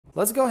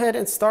Let's go ahead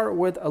and start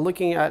with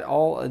looking at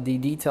all the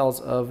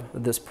details of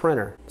this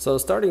printer. So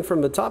starting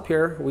from the top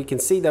here, we can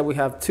see that we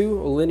have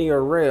 2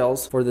 linear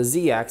rails for the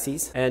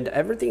Z-axis, and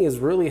everything is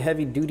really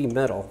heavy duty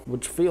metal,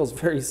 which feels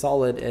very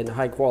solid and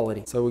high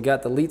quality. So we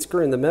got the lead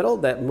screw in the middle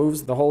that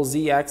moves the whole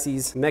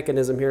Z-axis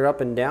mechanism here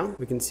up and down.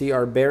 We can see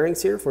our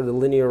bearings here for the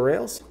linear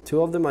rails,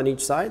 2 of them on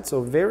each side.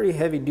 So very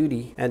heavy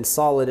duty and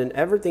solid, and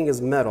everything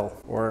is metal,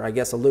 or I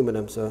guess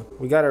aluminum. So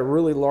we got a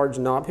really large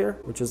knob here,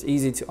 which is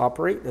easy to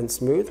operate and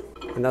smooth.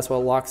 And that's what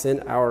locks in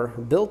our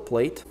build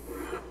plate,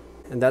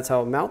 and that's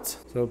how it mounts.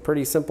 So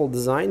pretty simple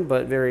design,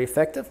 but very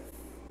effective.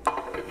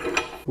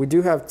 We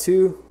do have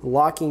 2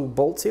 locking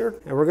bolts here,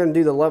 and we're going to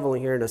do the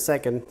leveling here in a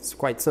second. It's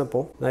quite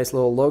simple. Nice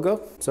little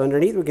logo. So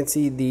underneath we can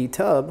see the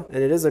tub,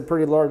 and it is a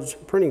pretty large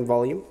printing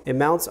volume. It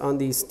mounts on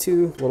these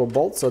 2 little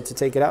bolts, so to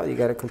take it out you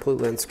got to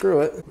completely unscrew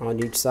it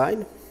on each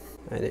side,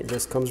 and it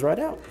just comes right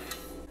out.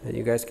 And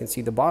you guys can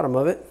see the bottom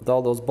of it with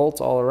all those bolts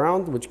all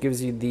around, which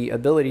gives you the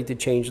ability to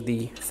change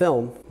the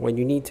film when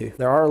you need to.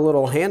 There are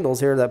little handles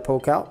here that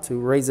poke out to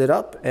raise it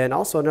up, and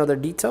also another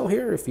detail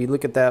here, if you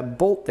look at that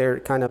bolt there,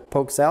 it kind of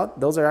pokes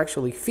out. Those are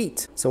actually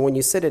feet. So when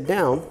you sit it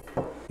down,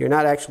 you're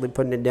not actually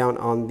putting it down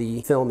on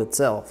the film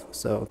itself.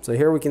 So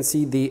here we can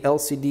see the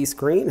LCD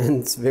screen,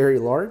 and it's very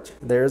large.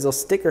 There's a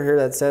sticker here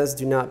that says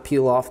do not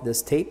peel off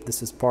this tape.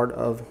 This is part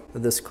of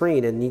the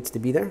screen and needs to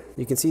be there.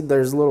 You can see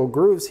there's little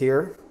grooves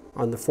here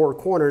on the 4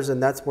 corners,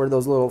 and that's where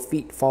those little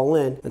feet fall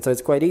in, and so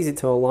it's quite easy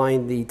to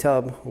align the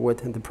tub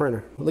with the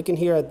printer. Looking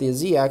here at the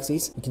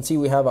Z-axis, you can see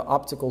we have an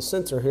optical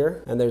sensor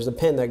here, and there's a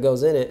pin that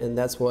goes in it, and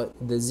that's what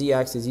the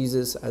Z-axis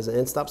uses as an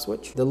end-stop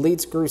switch. The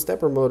lead screw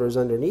stepper motor is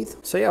underneath.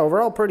 So yeah,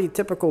 overall pretty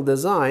typical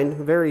design,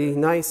 very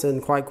nice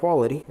and high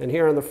quality. And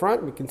here on the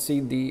front we can see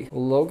the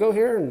logo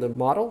here and the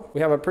model. We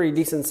have a pretty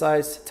decent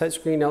sized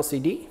touchscreen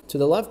LCD. To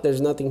the left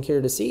there's nothing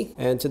here to see,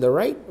 and to the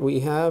right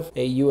we have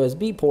a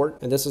USB port,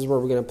 and this is where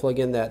we're going to plug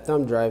in that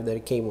thumb drive that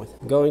it came with.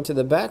 Going to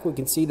the back, we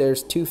can see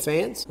there's 2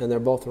 fans, and they're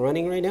both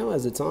running right now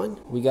as it's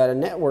on. We got a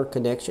network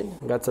connection.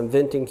 We got some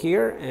venting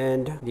here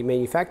and the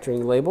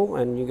manufacturing label,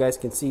 and you guys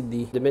can see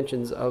the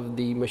dimensions of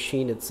the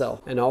machine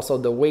itself, and also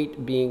the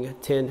weight being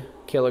 10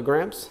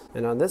 kilograms.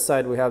 And on this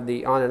side we have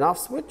the on and off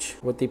switch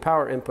with the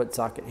power input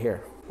socket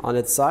here. On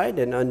its side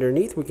and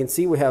underneath we can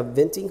see we have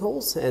venting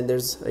holes, and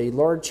there's a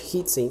large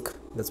heat sink.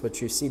 That's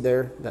what you see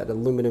there, that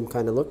aluminum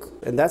kind of look.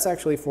 And that's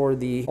actually for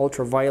the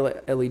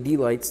ultraviolet LED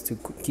lights to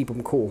keep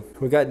them cool.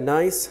 We got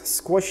nice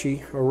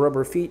squishy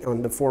rubber feet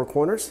on the 4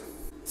 corners.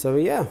 So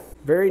yeah,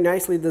 very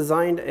nicely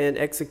designed and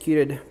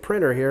executed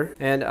printer here.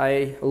 And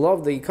I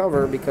love the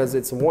cover because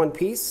it's 1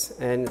 piece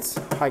and it's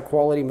high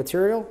quality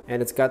material,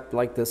 and it's got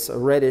like this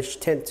reddish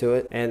tint to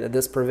it, and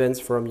this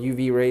prevents from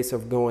UV rays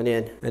of going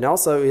in. And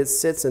also it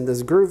sits in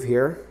this groove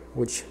here,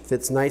 which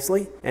fits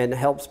nicely and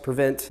helps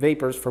prevent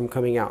vapors from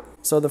coming out.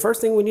 So the first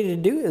thing we need to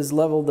do is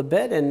level the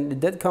bed, and it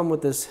did come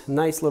with this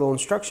nice little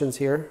instructions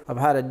here of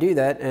how to do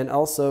that, and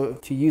also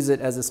to use it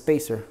as a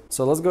spacer.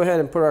 So let's go ahead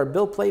and put our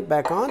build plate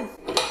back on.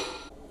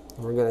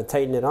 We're going to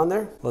tighten it on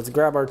there. Let's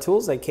grab our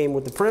tools that came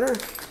with the printer,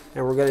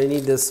 and we're going to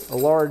need this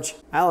large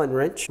Allen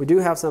wrench. We do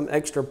have some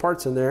extra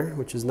parts in there,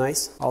 which is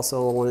nice.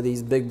 Also one of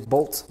these big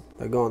bolts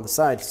that go on the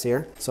sides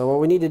here. So what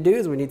we need to do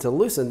is we need to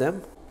loosen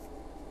them.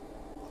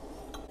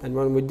 And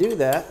when we do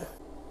that,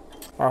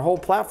 our whole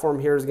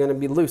platform here is going to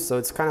be loose, so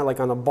it's kind of like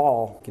on a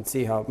ball. You can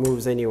see how it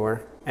moves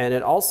anywhere. And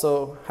it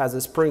also has a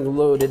spring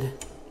loaded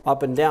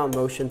up and down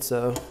motion,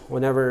 so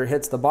whenever it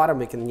hits the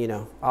bottom it can, you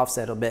know,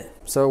 offset a bit.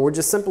 So we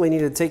just simply need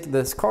to take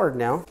this card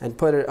now and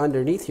put it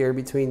underneath here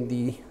between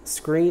the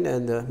screen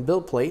and the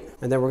build plate,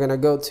 and then we're going to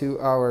go to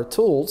our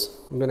tools.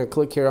 I'm going to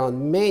click here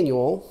on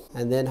manual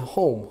and then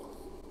home,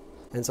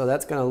 and so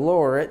that's going to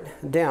lower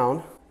it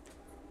down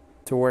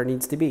to where it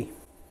needs to be.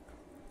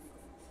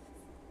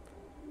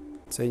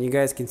 So you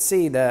guys can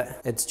see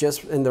that it's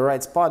just in the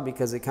right spot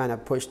because it kind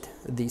of pushed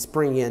the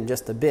spring in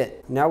just a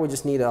bit. Now we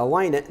just need to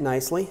align it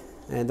nicely,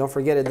 and don't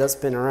forget it does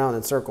spin around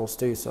in circles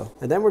too. So,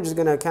 and then we're just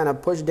going to kind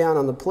of push down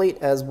on the plate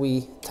as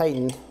we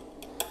tighten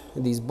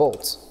these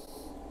bolts.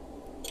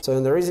 So,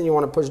 and the reason you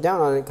want to push down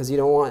on it because you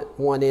don't want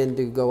one end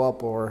to go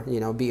up or, you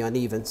know, be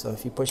uneven. So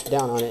if you push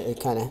down on it, it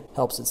kind of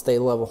helps it stay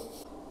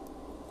level.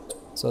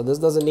 So this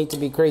doesn't need to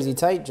be crazy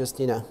tight,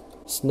 just, you know,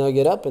 snug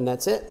it up and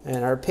that's it.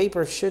 And our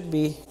paper should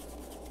be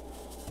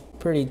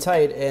pretty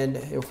tight, and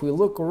if we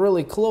look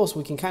really close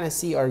we can kind of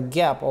see our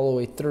gap all the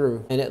way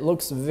through, and it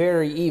looks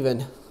very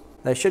even.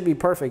 That should be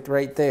perfect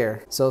right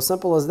there. So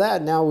simple as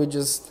that. Now we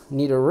just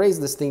need to raise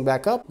this thing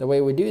back up. The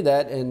way we do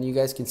that, and you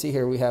guys can see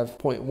here, we have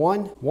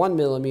 0.1, 1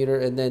 millimeter,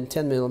 and then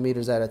 10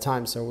 millimeters at a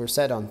time. So we're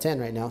set on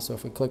 10 right now. So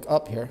if we click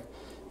up here,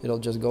 it'll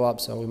just go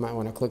up. So we might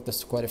want to click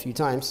this quite a few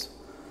times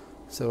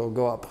so it'll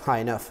go up high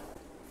enough.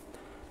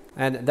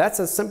 And that's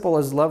as simple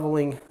as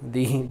leveling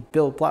the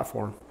build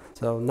platform.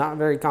 So not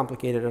very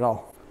complicated at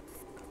all.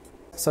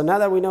 So now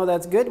that we know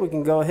that's good, we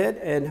can go ahead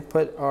and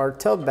put our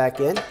tub back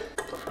in.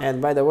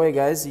 And by the way,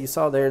 guys, you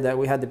saw there that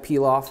we had to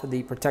peel off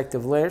the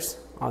protective layers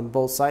on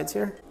both sides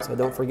here, so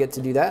don't forget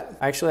to do that.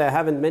 Actually, I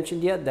haven't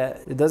mentioned yet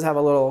that it does have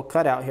a little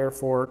cutout here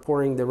for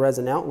pouring the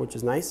resin out, which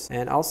is nice,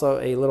 and also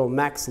a little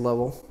max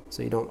level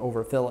so you don't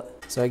overfill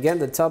it. So again,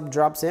 the tub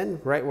drops in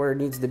right where it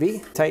needs to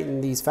be. Tighten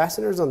these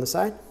fasteners on the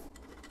side.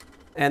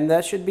 And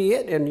that should be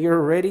it, and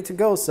you're ready to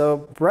go.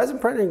 So resin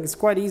printing is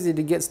quite easy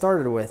to get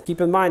started with.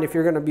 Keep in mind, if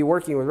you're going to be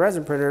working with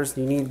resin printers,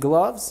 you need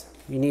gloves,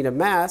 you need a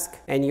mask,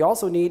 and you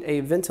also need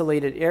a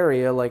ventilated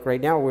area. Like right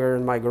now we're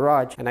in my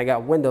garage and I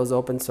got windows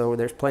open, so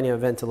there's plenty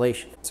of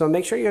ventilation. So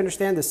make sure you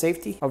understand the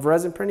safety of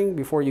resin printing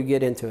before you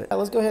get into it.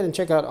 Let's go ahead and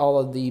check out all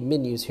of the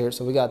menus here.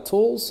 So we got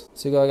tools,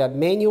 so we got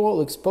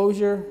manual,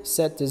 exposure,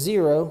 set to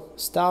 0,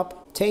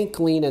 stop, tank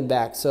clean, and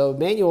back. So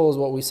manual is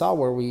what we saw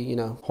where we,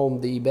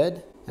 home the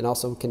bed, and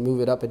also can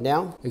move it up and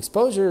down.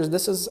 Exposure,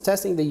 this is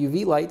testing the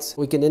UV lights.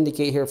 We can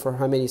indicate here for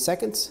how many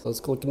seconds. Let's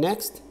click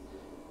next,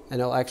 and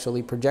it'll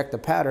actually project a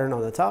pattern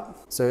on the top.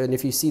 So, and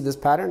if you see this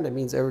pattern, that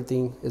means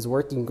everything is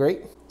working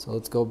great. So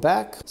let's go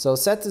back. So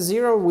set to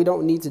 0, we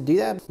don't need to do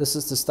that. This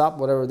is to stop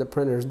whatever the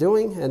printer is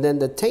doing. And then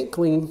the tank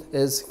clean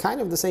is kind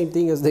of the same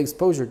thing as the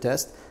exposure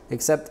test,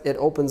 except it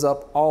opens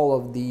up all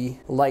of the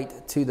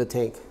light to the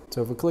tank.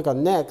 So if we click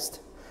on next,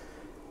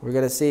 we're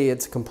gonna see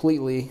it's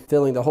completely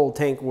filling the whole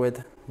tank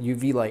with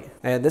UV light.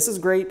 And this is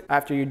great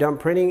after you're done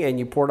printing and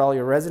you poured all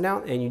your resin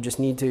out and you just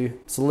need to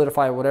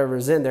solidify whatever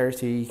is in there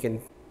so you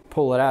can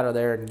pull it out of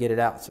there and get it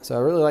out. So I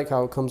really like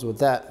how it comes with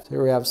that. So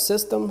here we have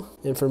system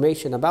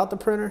information about the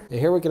printer, and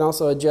here we can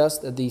also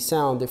adjust the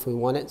sound if we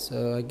want it.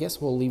 So I guess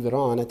we'll leave it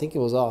on. I think it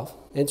was off.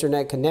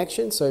 Internet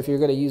connection, so if you're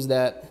going to use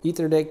that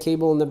Ethernet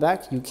cable in the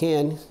back, you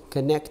can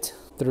connect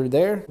through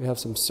there. We have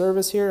some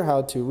service here,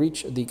 how to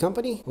reach the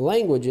company.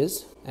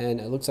 Languages,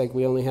 and it looks like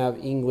we only have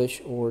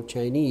English or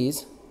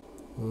Chinese.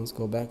 Let's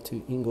go back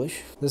to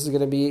English. This is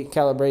going to be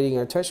calibrating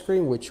our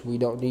touchscreen, which we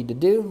don't need to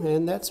do,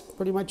 and that's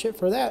pretty much it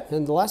for that.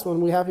 And the last one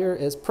we have here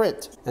is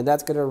print, and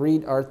that's going to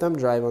read our thumb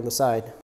drive on the side.